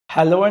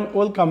Hello and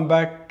welcome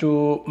back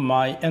to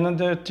my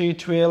another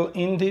tutorial.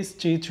 In this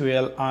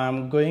tutorial I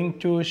am going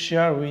to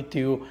share with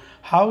you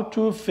how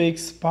to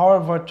fix power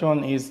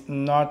button is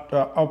not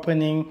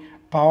opening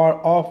power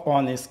off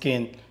on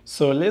screen.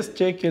 So let's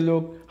take a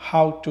look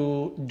how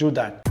to do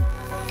that.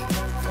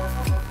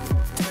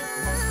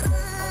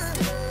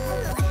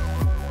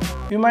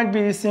 You might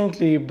be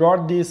recently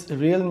bought this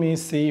Realme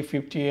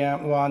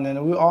C51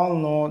 and we all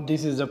know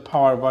this is a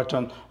power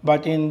button,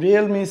 but in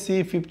Realme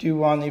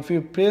C51 if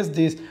you press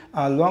this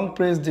long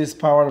press this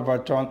power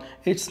button,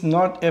 it's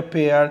not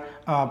appear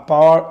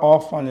power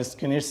off on the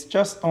screen. It's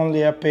just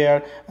only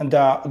appear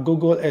the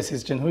Google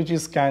Assistant, which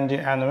is kind of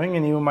annoying,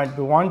 and you might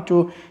want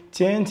to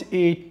change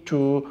it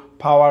to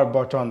power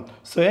button.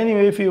 So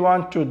anyway, if you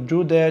want to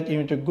do that, you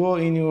need to go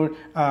in your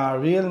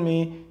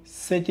Realme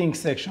settings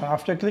section.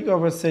 After click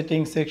over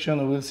settings section,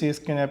 you will see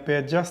screen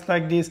appear just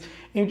like this.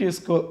 You need to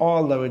scroll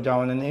all the way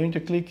down and you need to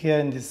click here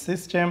in this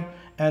system,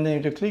 and then you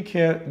need to click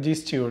here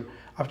this tool.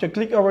 After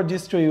click over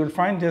this tool, you will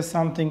find there's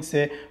something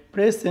say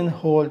press and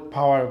hold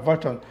power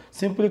button.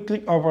 Simply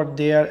click over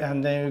there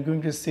and then you're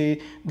going to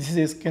see this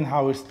is screen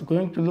how it's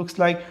going to looks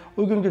like.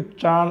 We're going to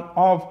turn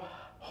off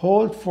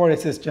hold for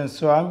assistance.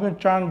 So I'm going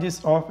to turn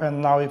this off,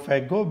 and now if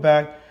I go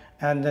back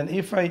and then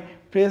if I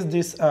press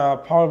this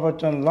power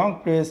button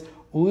long press,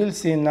 we will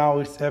see now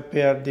it's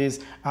appear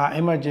this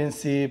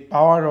emergency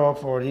power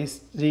off or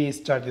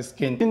restart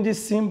screen. In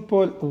this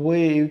simple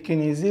way you can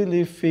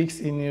easily fix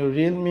in your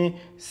Realme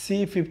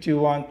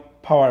C51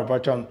 power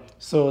button.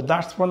 So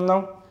that's for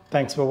now.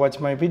 Thanks for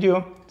watching my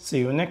video. See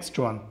you next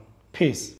one. Peace.